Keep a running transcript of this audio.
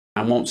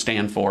I won't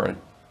stand for it.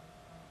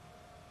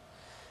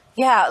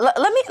 Yeah,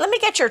 let me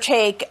get your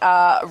take,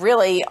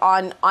 really,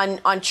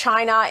 on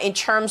China in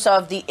terms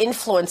of the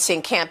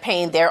influencing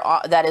campaign there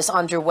that is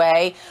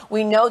underway.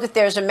 We know that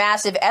there's a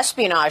massive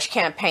espionage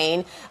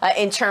campaign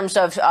in terms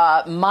of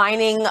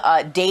mining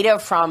data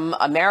from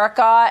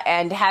America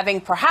and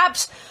having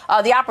perhaps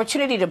the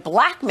opportunity to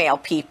blackmail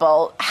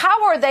people.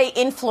 How are they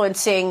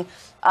influencing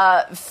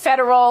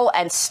federal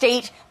and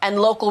state and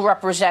local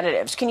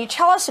representatives? Can you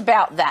tell us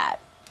about that?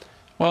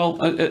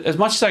 Well, as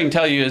much as I can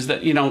tell you is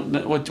that, you know,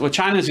 what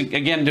China is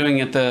again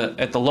doing at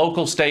the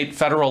local, state,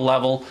 federal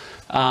level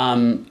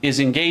is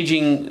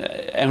engaging,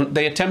 and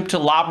they attempt to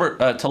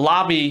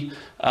lobby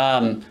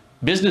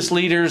business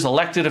leaders,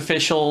 elected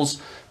officials,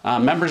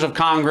 members of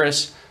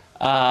Congress,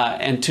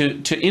 and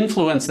to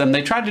influence them.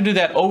 They try to do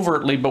that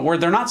overtly, but where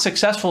they're not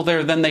successful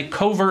there, then they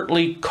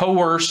covertly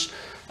coerce,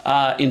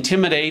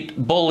 intimidate,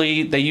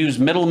 bully. They use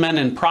middlemen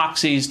and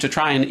proxies to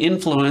try and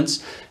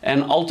influence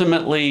and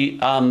ultimately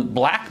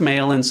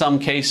blackmail in some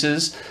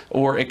cases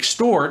or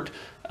extort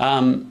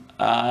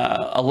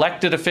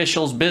elected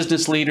officials,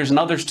 business leaders, and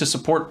others to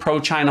support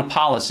pro-China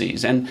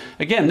policies. And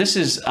again, this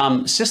is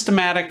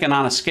systematic and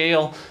on a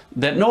scale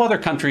that no other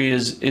country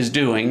is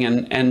doing.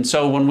 And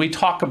so when we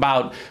talk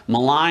about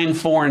malign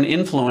foreign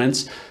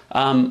influence,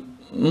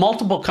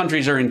 multiple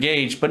countries are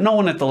engaged, but no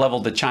one at the level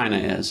that China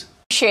is.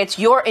 Appreciates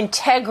your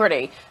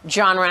integrity,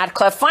 John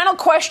Ratcliffe. Final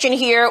question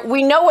here.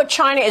 We know what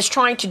China is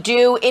trying to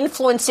do,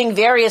 influencing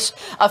various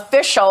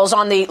officials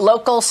on the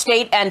local,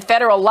 state, and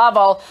federal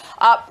level.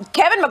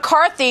 Kevin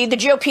McCarthy, the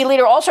GOP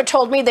leader, also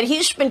told me that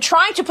he's been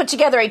trying to put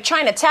together a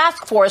China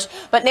task force,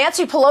 but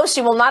Nancy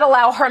Pelosi will not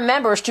allow her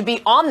members to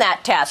be on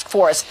that task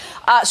force.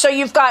 So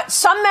you've got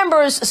some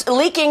members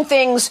leaking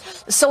things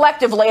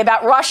selectively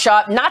about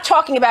Russia, not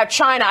talking about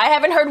China. I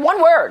haven't heard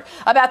one word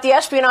about the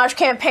espionage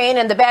campaign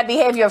and the bad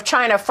behavior of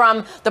China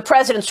from the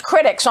president's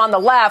critics on the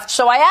left.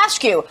 So I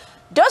ask you,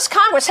 does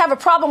Congress have a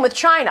problem with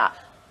China?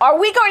 Are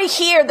we going to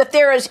hear that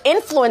there is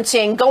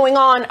influencing going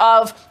on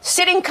of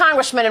sitting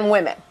congressmen and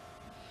women?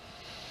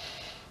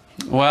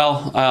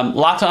 Well, a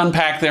lot to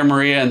unpack there,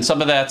 Maria, and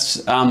some of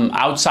that's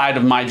outside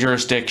of my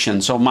jurisdiction.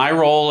 So my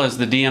role as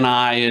the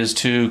DNI is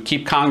to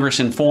keep Congress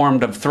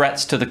informed of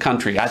threats to the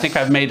country. I think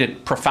I've made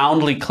it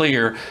profoundly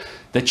clear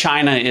that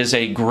China is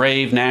a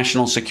grave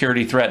national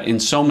security threat in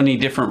so many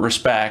different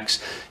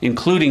respects,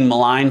 including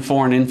malign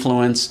foreign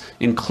influence,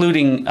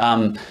 including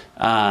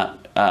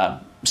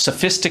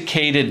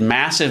sophisticated,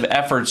 massive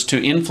efforts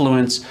to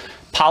influence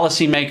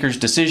policymakers,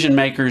 decision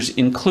makers,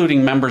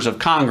 including members of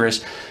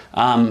Congress.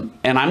 And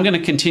I'm going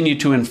to continue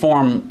to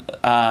inform,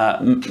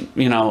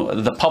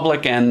 the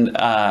public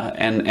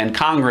and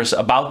Congress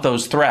about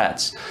those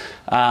threats.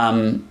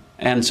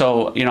 And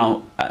so,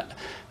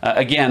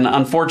 again,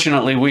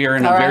 unfortunately, we are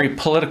in a very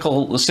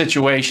political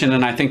situation,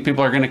 and I think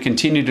people are going to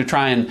continue to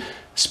try and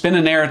spin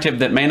a narrative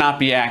that may not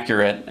be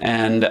accurate.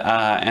 And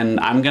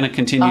I'm going to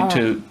continue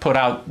to put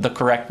out the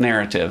correct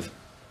narrative.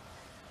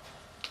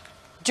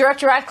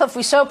 Director Ratcliffe,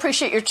 we so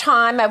appreciate your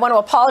time. I want to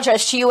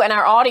apologize to you and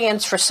our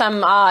audience for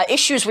some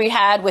issues we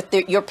had with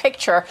your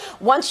picture.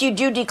 Once you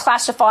do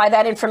declassify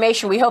that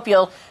information, we hope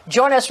you'll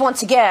join us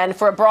once again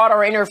for a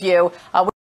broader interview.